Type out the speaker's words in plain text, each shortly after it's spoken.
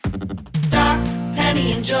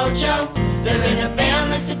and JoJo. They're in a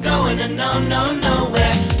band that's a-going and no,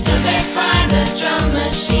 nowhere. So they find a drum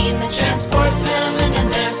machine that transforms